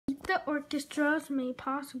The Orchestra is made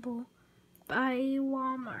possible by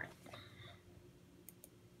Walmart,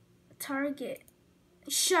 Target,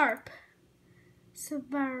 Sharp,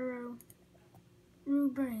 Sbarro,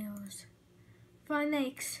 Rubrales,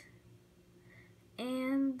 Phonics,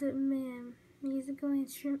 and the Musical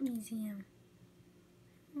Instrument Museum.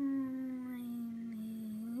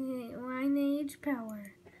 Lineage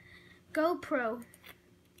Power, GoPro,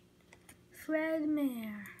 Fred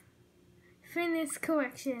Mayer, Fitness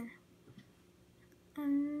Collection,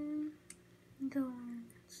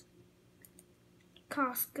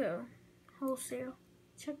 Costco, Wholesale,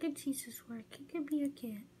 Chuck E. Cheese's work, it could be a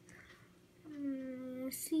kid,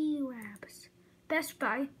 C Labs, Best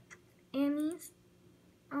Buy, Annie's,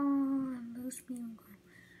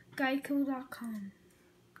 Geico.com,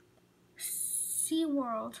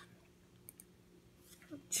 SeaWorld,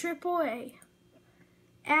 AAA,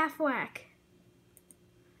 Aflac,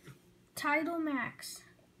 Tidal Max,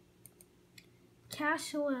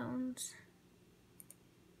 Cash Loans.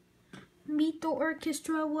 Meet the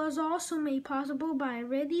Orchestra was also made possible by a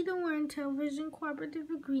ready-to-learn television cooperative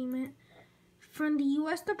agreement from the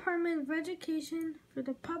U.S. Department of Education for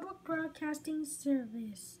the Public Broadcasting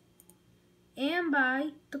Service and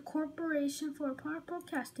by the Corporation for Public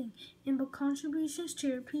Broadcasting and by contributions to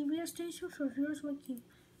your previous station for viewers like you.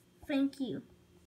 Thank you.